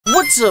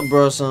What's up,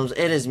 brosums?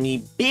 It is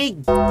me,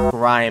 Big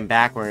Ryan,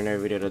 back with another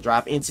video to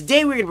drop. And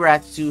today we're gonna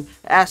react to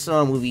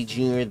SML movie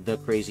Junior, the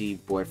Crazy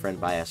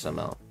Boyfriend by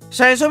SML.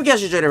 So I hope you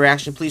guys enjoyed the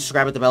reaction. Please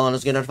subscribe with the bell and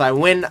let's get notified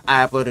when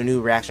I upload a new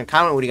reaction.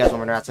 Comment what do you guys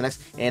want me to react to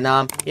next. And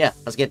yeah,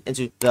 let's get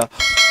into the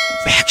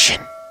reaction.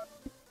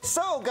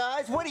 So,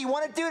 guys, what do you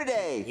want to do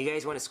today? You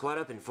guys want to squat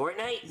up in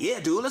Fortnite? Yeah,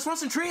 dude, let's run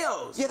some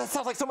trios. Yeah, that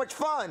sounds like so much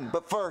fun.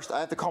 But first,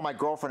 I have to call my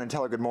girlfriend and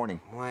tell her good morning.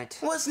 What?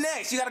 What's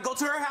next? You gotta go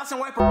to her house and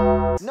wipe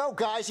her. No,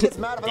 guys, she gets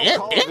mad if I don't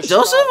call her.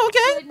 Joseph,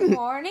 okay? Good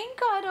morning,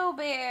 Cuddle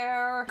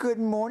Bear. Good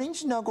morning,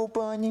 Snuggle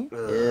Bunny.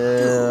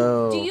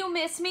 Ew. Do you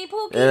miss me,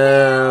 Pookie Ew,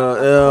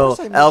 Bear? ew.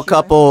 El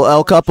couple,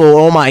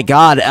 oh my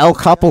god, El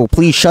couple,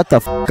 please shut the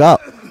f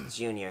up.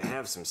 Junior,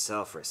 have some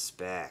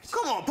self-respect.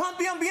 Come on,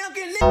 Pumpy, I'm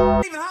getting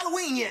not even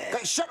Halloween yet.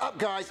 Guys, shut up,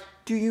 guys.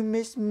 Do you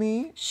miss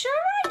me? Sure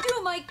I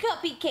do, my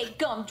cupcake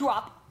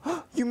gumdrop.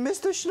 You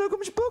missed the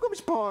Snuggums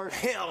Boogums part.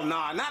 Hell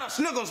nah, not a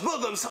Snuggles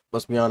Boogums.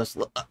 Let's be honest.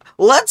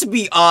 Let's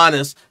be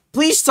honest.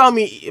 Please tell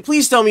me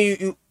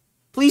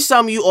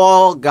you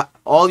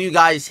all you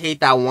guys hate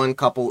that one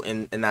couple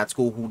in that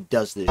school who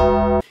does this.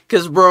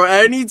 Cause bro,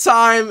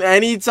 anytime,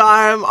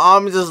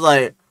 I'm just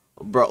like,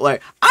 bro,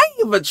 like, I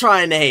ain't even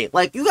trying to hate.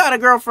 Like, you got a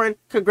girlfriend,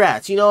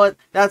 congrats. You know what?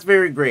 That's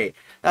very great.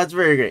 That's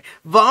very great.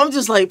 But I'm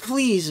just like,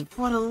 please,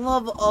 for the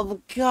love of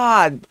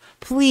God,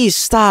 please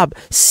stop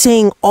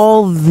saying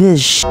all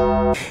this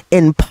shit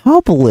in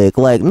public.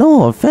 Like,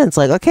 no offense.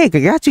 Like, okay,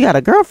 congrats, you got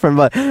a girlfriend,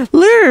 but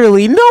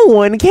literally no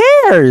one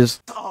cares.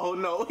 Oh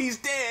no, he's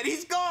dead.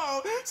 He's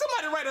gone.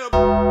 Somebody write a.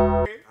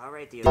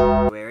 Alright, the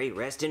obituary.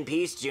 Rest in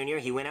peace, Junior.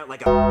 He went out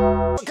like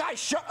a. Guys,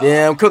 shut up.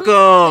 Damn, cook Who's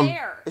 'em.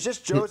 there? It's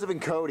just Joseph and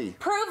Cody.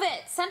 Prove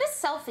it. Send a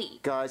selfie.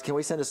 Guys, can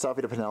we send a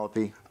selfie to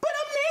Penelope? But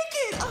I'm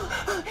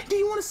naked. Do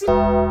you want to see?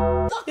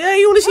 Yeah,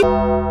 you wanna see?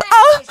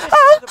 Guys,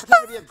 just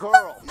pretend to be a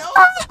girl. No.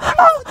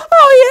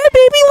 Oh yeah,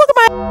 baby, look at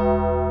my.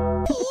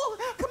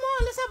 Come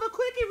on, let's have a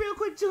quickie real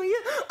quick, Junior.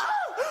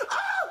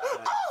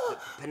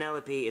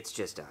 Penelope, it's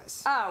just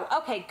us. Oh,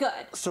 okay, good.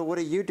 So what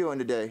are you doing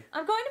today?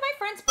 I'm going to my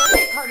friend's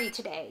birthday party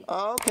today.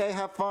 Oh, okay,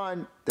 have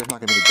fun. There's not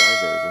gonna be any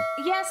guys there, is there?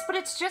 Yes, but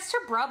it's just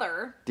her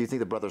brother. Do you think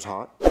the brother's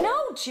hot? No,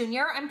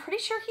 Junior, I'm pretty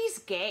sure he's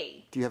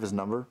gay. Do you have his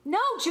number? No,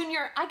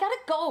 Junior, I gotta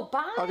go.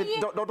 Bye. Okay,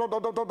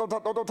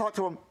 don't talk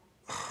to him.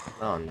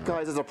 Oh no.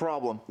 Guys, there's a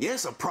problem.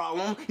 Yes, a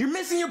problem. You're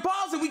missing your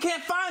balls and we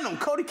can't find them.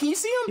 Cody, can you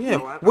see them? Yeah,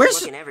 No, I'm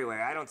where's looking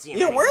everywhere. I don't see him.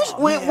 yeah,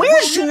 anywhere.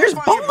 where's Junior's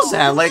balls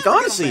at? Like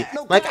honestly,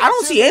 like I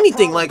don't see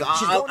anything. Like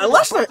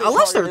unless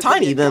they're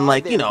tiny, then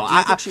like you know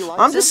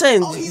I'm just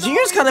saying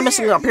Junior's kind of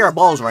missing a pair of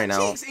balls right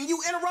now. And you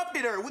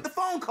interrupted her with the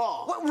phone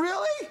call. What,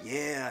 really?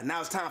 Yeah, now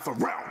it's time for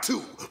round 2.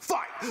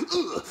 Fight.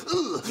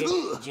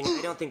 Junior, I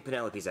don't think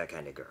Penelope's that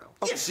kind of girl.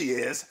 Yes, she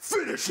is.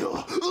 Finish her.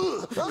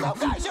 No,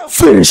 guys, no.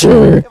 Finish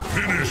her.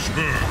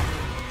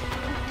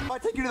 If I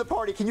take you to the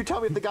party, can you tell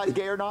me if the guy's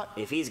gay or not?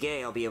 If he's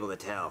gay, I'll be able to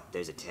tell.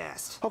 There's a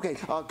test. Okay,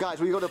 guys,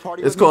 will you go to the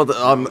party? It's with me?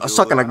 called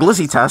sucking a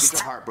glizzy Get test.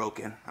 your heart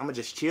broken. I'm gonna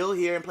just chill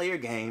here and play your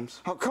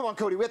games. Oh, come on,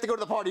 Cody. We have to go to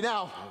the party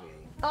now.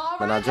 All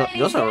But right, now ladies,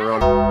 Joseph gather around,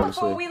 before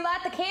honestly. we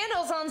light the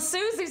candles on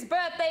Susie's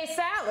birthday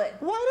salad.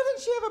 Why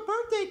doesn't she have a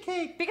birthday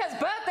cake? Because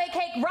birthday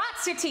cake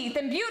rots your teeth,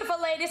 and beautiful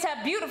ladies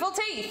have beautiful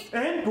teeth.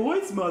 And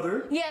boys,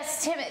 mother.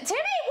 Yes, Timmy, why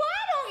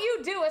don't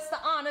you do us the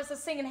honors of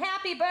singing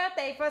happy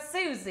birthday for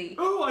Susie?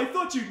 Oh, I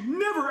thought you'd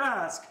never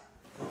ask.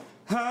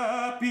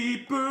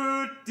 Happy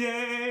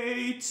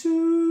birthday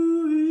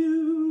to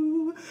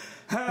you.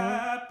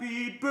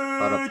 Happy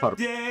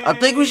birthday. I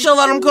think we should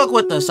let him cook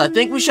with this. I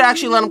think we should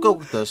actually let him cook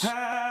with this.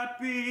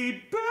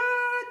 Happy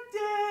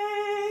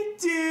birthday,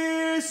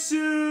 dear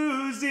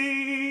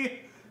Susie.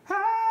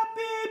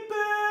 Happy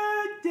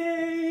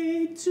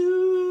birthday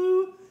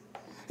to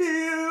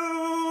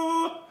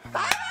you.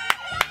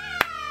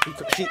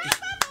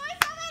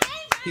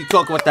 He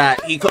cooked with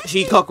that. He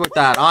cooked with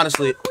that.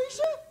 Honestly,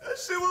 That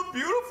shit was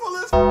beautiful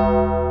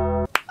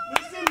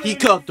as. he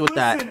cooked with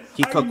that.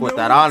 He cooked with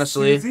that.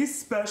 Honestly,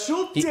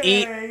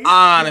 he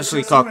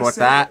honestly cooked with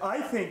that.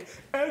 I think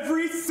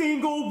every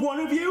single one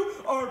of you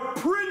are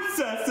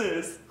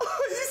princesses.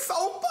 He's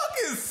so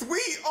fucking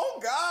sweet. Oh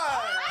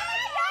God.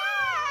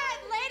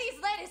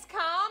 Ladies,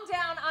 calm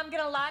down. I'm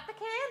gonna light the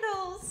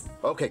candles.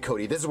 Okay,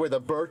 Cody, this is where the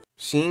bird.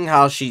 Seeing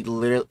how she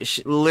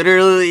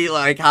literally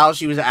like how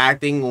she was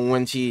acting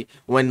when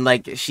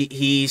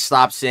he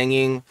stopped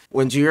singing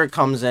when Junior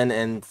comes in,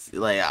 and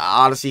like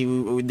honestly,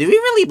 do we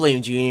really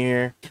blame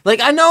Junior? Like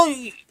I know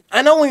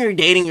when you're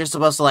dating you're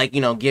supposed to like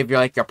give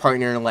your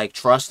partner like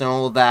trust and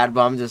all of that,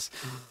 but I'm just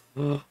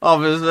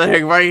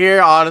like right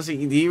here honestly,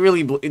 do we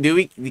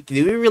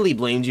really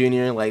blame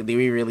Junior? Like do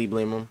we really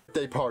blame him?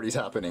 Birthday party's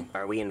happening.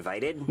 Are we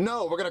invited?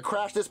 No, we're gonna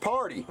crash this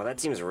party. Well, that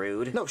seems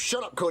rude. No,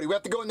 shut up, Cody. We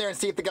have to go in there and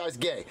see if the guy's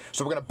gay.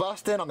 So we're gonna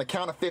bust in on the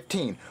count of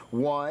 15.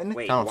 1.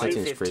 Wait, Count why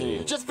 15 is pretty.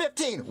 15? Just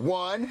 15.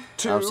 1,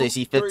 2. I would say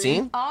see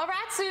 15. All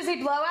right,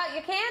 Susie, blow out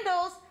your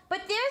candles.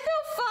 But there's no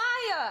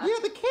fire. Yeah,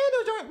 the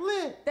candles aren't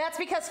lit. That's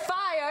because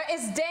fire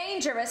is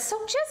dangerous. So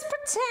just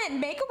pretend.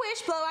 Make a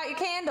wish, blow out your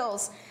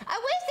candles. I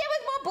wish there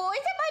was more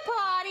boys at my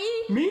party.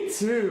 Me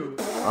too.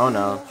 Oh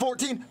no.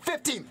 14,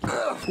 15.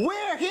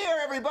 We're here,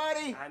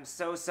 everybody. I'm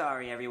so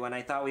sorry, everyone.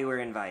 I thought we were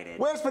invited.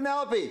 Where's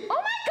Penelope? Oh my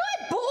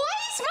God,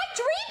 boys! My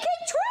dream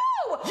came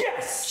true!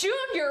 Yes!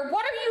 Junior,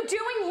 what are you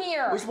doing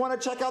here? We just want to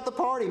check out the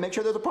party, make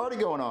sure there's a party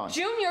going on.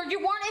 Junior, you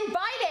weren't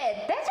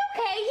invited. That's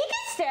okay, he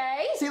can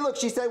stay. See, look,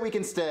 she said we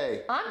can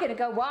stay. I'm gonna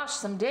go wash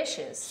some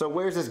dishes. So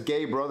where's this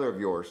gay brother of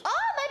yours? Oh,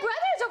 my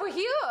brother's over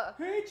here.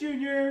 Hey,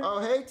 Junior. Oh,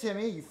 hey,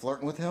 Timmy. You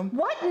flirting with him?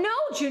 What? No,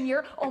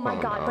 Junior. Oh my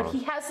God, but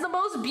he has the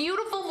most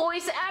beautiful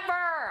voice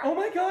ever. Oh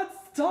my God,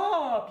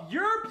 stop.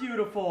 You're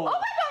beautiful. Oh my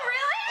God, really?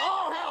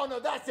 Oh, hell no,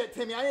 that's it,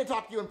 Timmy. I need to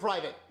talk to you in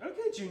private.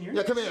 Okay, Junior.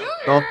 Yeah, come here.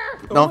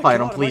 Don't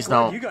fight him, please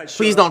don't.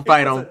 Please don't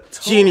fight him.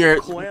 Junior.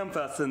 Clam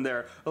fest in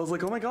there. I was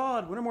like, oh my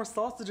God, when are more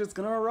sausages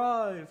gonna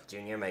arrive?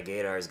 Junior, my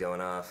gaydar is going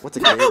off. What's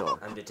a gaydar?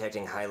 I'm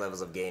detecting high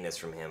levels of gayness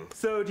from him.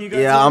 So do you guys?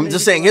 Yeah, I'm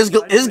just saying his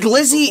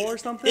glizzy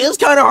is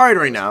kind of hard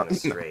right now.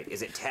 Straight.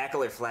 Is it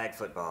tackle or flag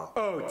football?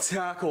 Oh,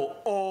 tackle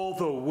all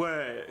the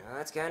way. Well,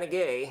 that's kind of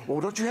gay.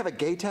 Well, don't you have a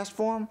gay test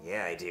for him?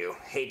 Yeah, I do.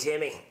 Hey,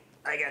 Timmy,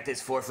 I got this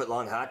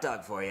 4-foot-long hot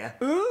dog for you.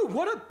 Ooh,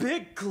 what a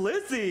big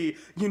glizzy!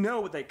 You know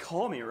what they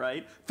call me,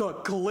 right? The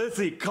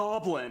Glizzy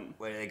Goblin.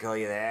 Why do they call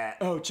you that?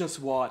 Oh, just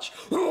watch.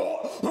 You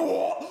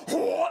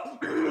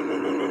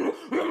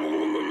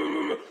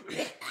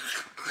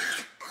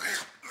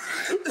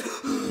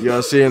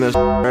guys seeing this?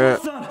 Right?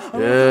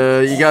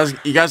 Yeah, you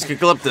guys can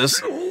clip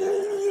this.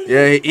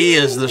 Yeah, he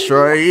is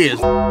destroying. He is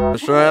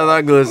destroying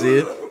that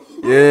glizzy.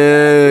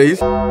 Yeah, he's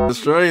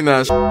destroying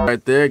that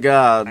right there.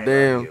 God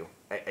damn.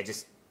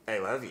 I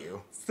love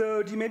you.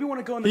 So, do you maybe want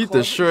to go in the He closet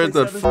destroyed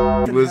for the 7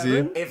 seconds in glizzy.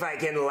 heaven? If I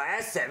can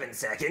last 7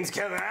 seconds,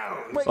 come out.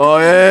 Oh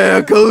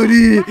yeah,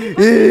 Cody.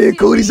 Yeah,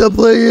 Cody's a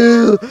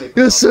player.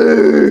 Yes,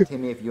 sir.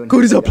 Timmy, if you and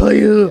Cody's a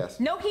player. Yes.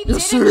 No, he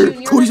Yes, didn't, sir.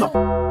 Junior. Cody's a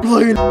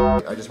player.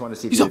 I just want to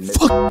see if He's you a admit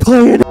fucking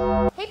player.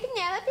 Hey,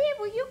 Penelope,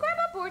 will you grab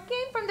a board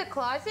game from the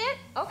closet?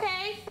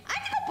 Okay. I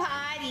need a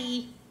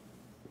potty.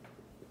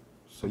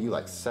 So you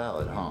like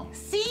salad, huh?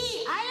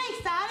 See, I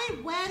like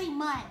salad very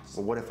much.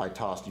 Well, what if I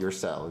tossed your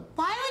salad?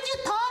 Why would you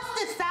toss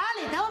the salad?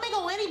 That would make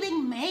a very big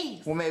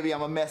mess. Well, maybe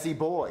I'm a messy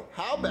boy.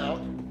 How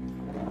about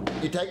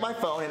you take my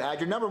phone and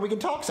add your number and we can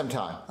talk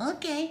sometime?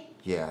 Okay.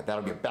 Yeah,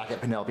 that'll get back at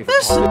Penelope for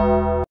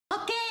party.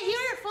 Okay, here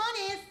your phone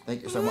is.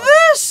 Thank you so much.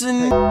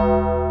 Listen.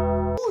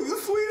 Oh, you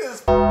sweet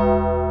as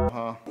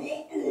Huh?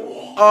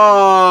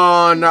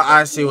 Oh no,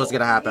 I see what's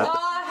gonna happen.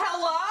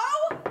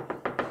 Hello?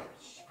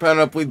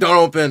 Penelope, don't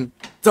open.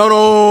 Don't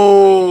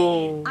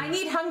open. I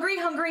need hungry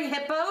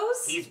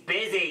hippos. He's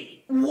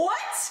busy.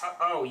 What?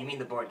 Oh, you mean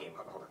the board game?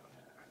 Hold on.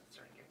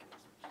 Sorry,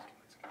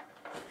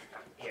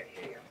 here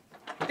you go.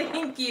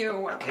 Thank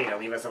you. Okay, now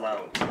leave us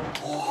alone.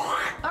 All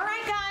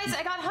right, guys,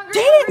 I got hungry.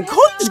 Damn,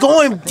 Cody's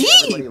going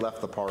Everybody deep.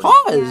 left the party. Yeah,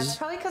 Pause. that's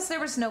probably because there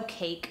was no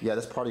cake. Yeah,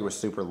 this party was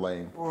super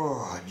lame.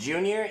 Oh,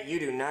 Junior, you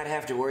do not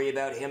have to worry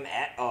about him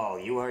at all.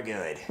 You are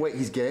good. Wait,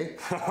 he's gay?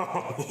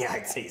 Oh, yeah,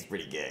 I'd say he's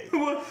pretty gay.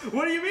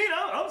 What do you mean?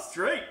 I'm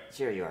straight.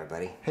 Sure you are,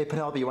 buddy. Hey,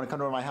 Penelope, you want to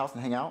come over to my house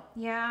and hang out?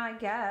 Yeah, I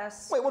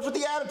guess. Wait, what's with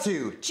the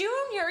attitude?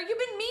 Junior, you've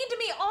been mean to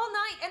me all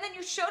night, and then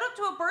you showed up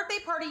to a birthday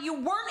party you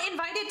weren't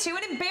invited to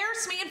and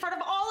embarrassed me in front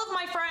of all of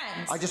my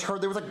friends. I just heard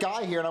there was a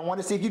guy here and I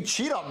wanted to see if you'd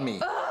cheat on me.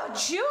 Ugh,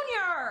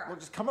 Junior! Well,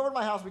 just come over to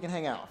my house, we can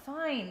hang out.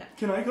 Fine.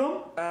 Can I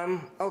come?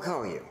 I'll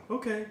call you.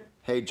 Okay.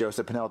 Hey,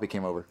 Joseph, Penelope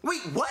came over.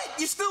 Wait, what?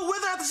 You still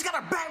with her after she got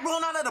her back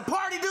blown out at the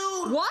party,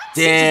 dude? What?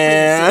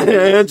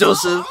 Damn,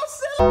 Joseph.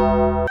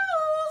 I'm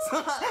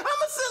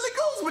a silly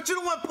goose, but you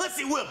the one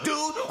pussy whip,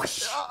 dude.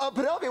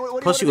 Penelope, what do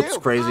you Pussy want whip's to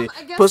do? crazy.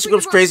 I guess Pussy we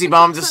whip's could crazy, watch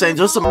but I'm just saying,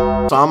 just some.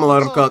 So I'm gonna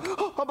let him cook.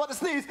 I'm about to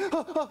sneeze.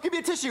 Give me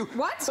a tissue.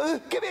 What?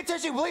 Give me a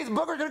tissue, please.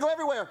 Booger's gonna go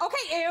everywhere.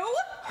 Okay, ew.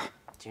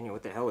 Junior,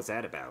 what the hell was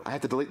that about? I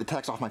had to delete the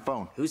text off my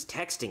phone. Who's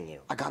texting you?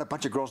 I got a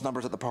bunch of girls'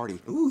 numbers at the party.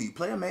 Ooh, you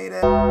play a maid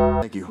at.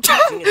 Thank you.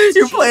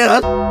 You're playing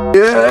on.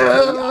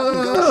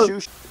 Yeah.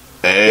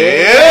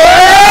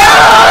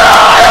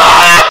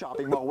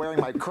 Shopping while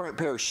wearing my current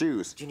pair of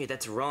shoes. Junior,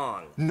 that's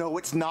wrong. No,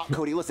 it's not,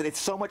 Cody. Listen, it's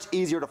so much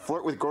easier to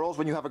flirt with girls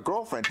when you have a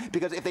girlfriend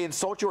because if they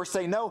insult you or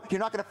say no, you're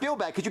not gonna feel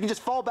bad because you can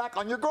just fall back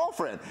on your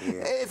girlfriend.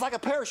 Yeah. It's like a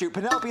parachute.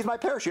 Penelope's my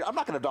parachute. I'm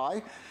not gonna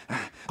die.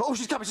 Oh,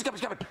 she's coming. She's coming.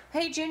 She's coming.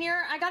 Hey,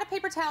 Junior, I got a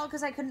paper towel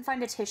because I couldn't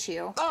find a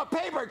tissue. A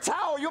paper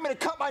towel? You want me to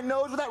cut my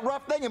nose with that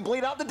rough thing and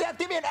bleed out to death?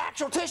 Give me an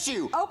actual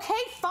tissue. Okay,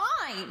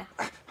 fine.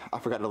 I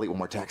forgot to delete one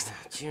more text.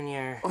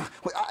 Junior.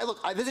 Wait,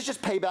 look, this is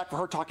just payback for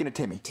her talking to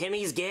Timmy.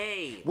 Timmy's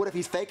gay. What if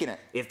he's faking it?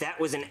 If that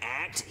was an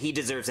act, he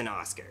deserves an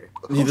Oscar.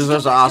 He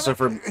deserves an Oscar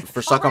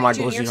for sucking my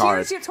Junior, glizzy hard.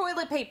 here's your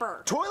toilet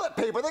paper. Toilet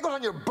paper? That goes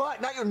on your butt,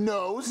 not your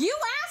nose. You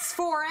asked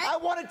for it. I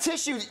wanted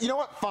tissue. You know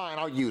what? Fine,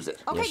 I'll use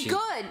it. Okay,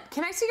 good.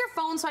 Can I see your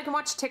phone so I can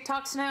watch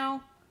TikToks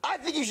now? I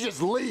think you should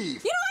just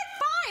leave. You know what?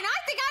 Fine. I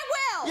think I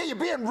will. Yeah, you're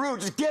being rude.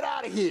 Just get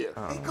out of here.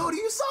 Hey, Cody,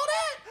 you saw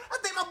that? I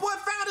think my boy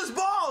found his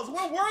balls.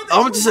 What were they?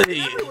 I'm just We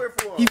saying, looked everywhere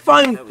for he him.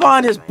 finally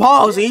found his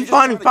balls, and he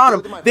finally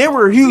found them. They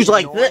were huge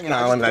like this.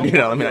 No, let me not do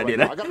that. Let me not do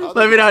that.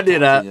 Let me not do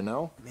that. You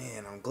know?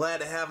 Man, I'm glad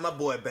to have my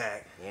boy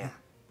back. Yeah.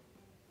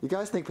 You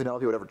guys think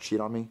Penelope would ever cheat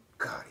on me?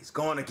 God, he's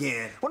gone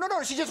again. Well,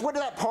 no, she just went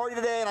to that party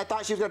today, and I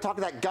thought she was going to talk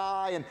to that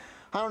guy, and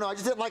I don't know, I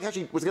just didn't like how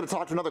she was going to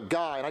talk to another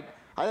guy, and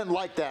I didn't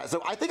like that.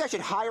 So I think I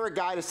should hire a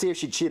guy to see if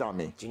she'd cheat on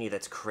me. Junior,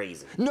 that's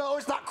crazy. No,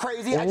 it's not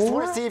crazy. I just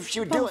want to see if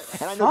she would do it,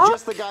 and I know fuck?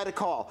 just the guy to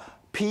call.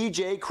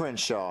 PJ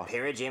Crenshaw.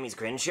 Para Jammies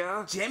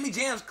Crenshaw? Jammy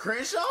Jams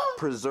Crenshaw?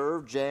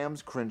 Preserve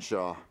Jams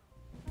Crenshaw.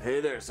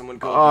 Hey there, someone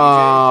called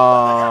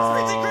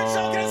PJ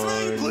Crenshaw, can I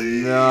smell you?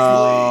 Please,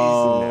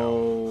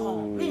 No.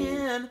 Oh,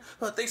 man.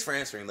 Well, thanks for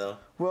answering, though.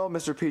 Well,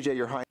 Mr. PJ,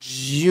 your high.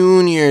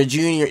 Junior.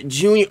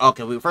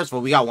 Okay, first of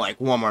all, we got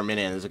like 1 more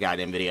minute in this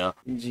goddamn video.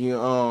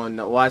 Oh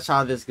no, watch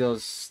how this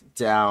goes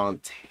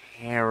down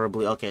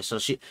terribly. Okay, so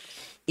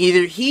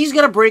either he's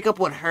gonna break up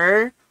with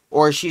her,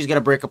 or she's gonna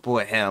break up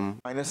with him.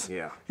 Highness?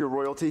 Yeah. Your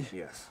royalty?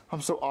 Yes.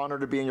 I'm so honored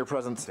to be in your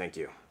presence. Thank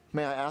you.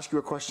 May I ask you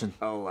a question?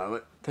 I'll allow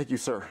it. Thank you,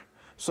 sir.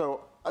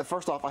 So,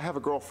 first off, I have a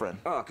girlfriend.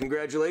 Oh,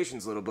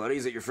 congratulations, little buddy.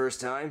 Is it your first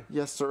time?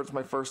 Yes, sir, it's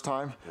my first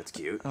time. That's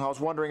cute. And I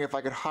was wondering if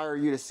I could hire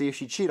you to see if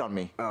she'd cheat on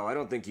me. Oh, I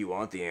don't think you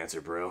want the answer,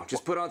 bro.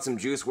 Just put on some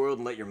Juice WRLD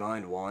and let your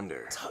mind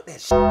wander. Talk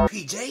that shit,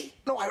 PJ.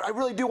 No, I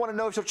really do want to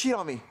know if she'll cheat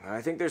on me.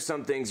 I think there's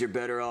some things you're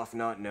better off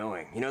not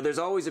knowing. You know, there's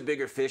always a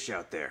bigger fish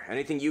out there.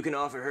 Anything you can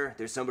offer her,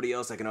 there's somebody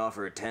else that can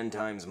offer her 10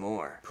 times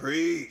more.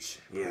 Preach.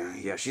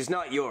 Yeah, she's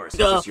not yours.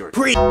 It's just your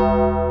Preach.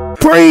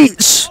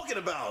 Talking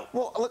about.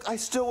 Well, look, I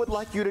still would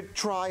like you to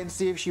try and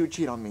see if she would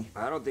cheat on me.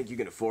 I don't think you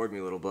can afford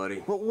me, little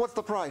buddy. Well, what's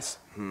the price?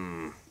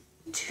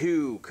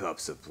 2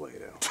 cups of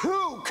Play-Doh.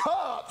 2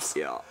 cups?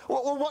 Yeah.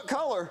 Well, what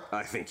color?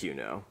 I think you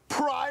know.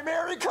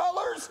 Primary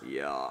colors?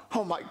 Yeah.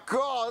 Oh my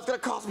god, it's gonna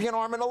cost me an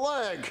arm and a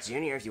leg.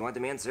 Junior, if you want the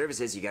man's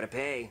services, you gotta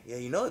pay. Yeah,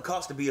 you know it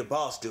costs to be a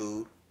boss,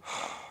 dude.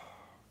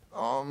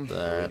 Are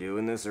we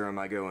doing this or am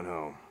I going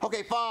home?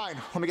 Okay, fine.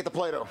 Let me get the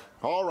Play-Doh.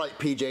 All right,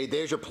 PJ,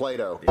 there's your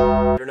Play-Doh.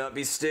 Better not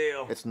be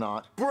stale. It's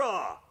not.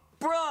 Bruh!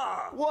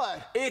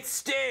 What? It's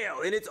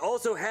stale, and it's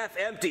also half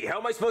empty. How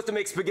am I supposed to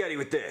make spaghetti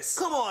with this?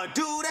 Come on,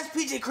 dude. That's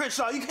PJ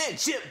Crenshaw. You can't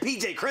chip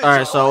PJ Crenshaw. All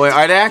right, so wait,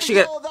 are they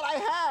actually All that I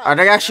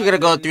have. gonna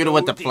go through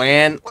with the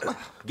plan?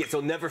 Guess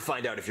I'll never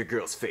find out if your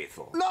girl's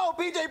faithful. No,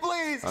 PJ,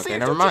 please. Okay, See if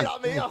never she'll mind.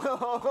 cheat on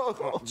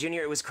me.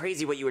 Junior, it was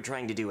crazy what you were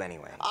trying to do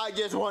anyway. I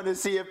just wanted to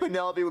see if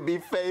Penelope would be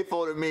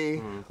faithful to me.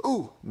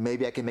 Ooh,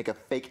 maybe I can make a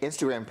fake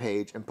Instagram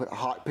page and put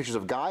hot pictures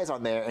of guys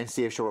on there and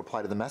see if she'll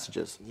reply to the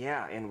messages.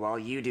 Yeah, and while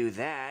you do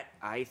that,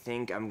 I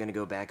think I'm gonna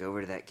go back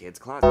over to that kid's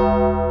closet.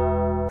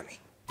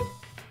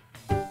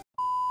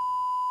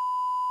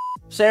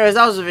 So anyways,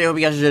 that was the video. Hope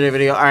you guys enjoyed the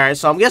video. All right,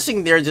 so I'm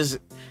guessing they're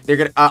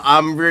gonna.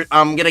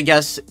 I'm gonna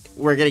guess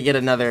we're gonna get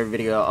another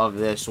video of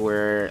this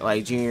where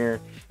like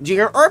Junior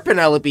or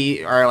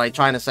Penelope are like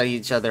trying to set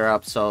each other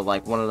up. So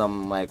like one of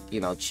them like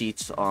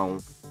cheats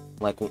on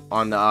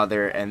the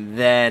other, and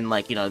then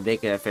like they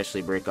can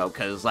officially break up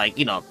because like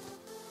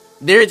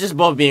they're just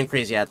both being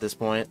crazy at this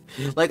point.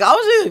 Like I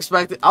was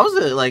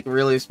like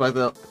really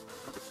expecting.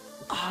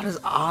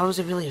 I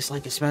was really just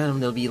like expecting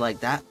them to be like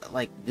that,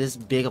 like this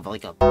big of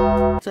like a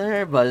to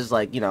her, but it's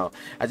like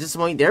at this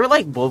point they were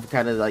like both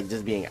kind of like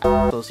just being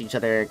close to each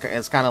other.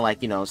 It's kind of like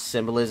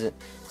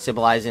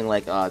symbolizing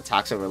like a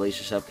toxic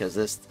relationship because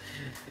this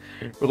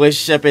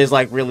relationship is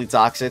like really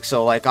toxic.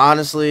 So like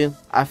honestly,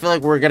 I feel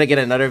like we're gonna get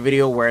another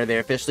video where they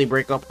officially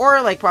break up,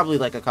 or like probably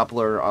like a couple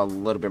or a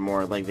little bit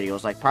more like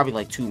videos, like probably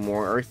like 2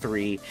 more or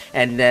 3,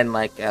 and then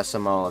like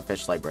SML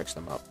officially breaks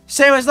them up.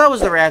 So anyways, that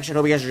was the reaction.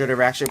 Hope you guys enjoyed the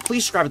reaction.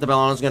 Please subscribe to the bell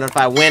on, it's gonna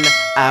notify when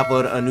I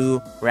upload a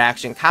new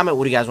reaction. Comment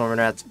what do you guys want me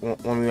to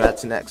react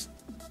to next.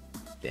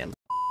 Damn.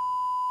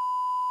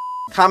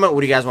 Comment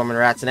what do you guys want me to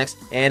react to next.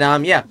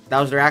 And yeah,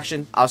 that was the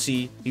reaction. I'll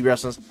see you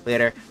wrestlers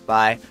later.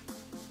 Bye.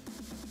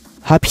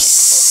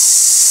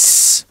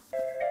 Peace.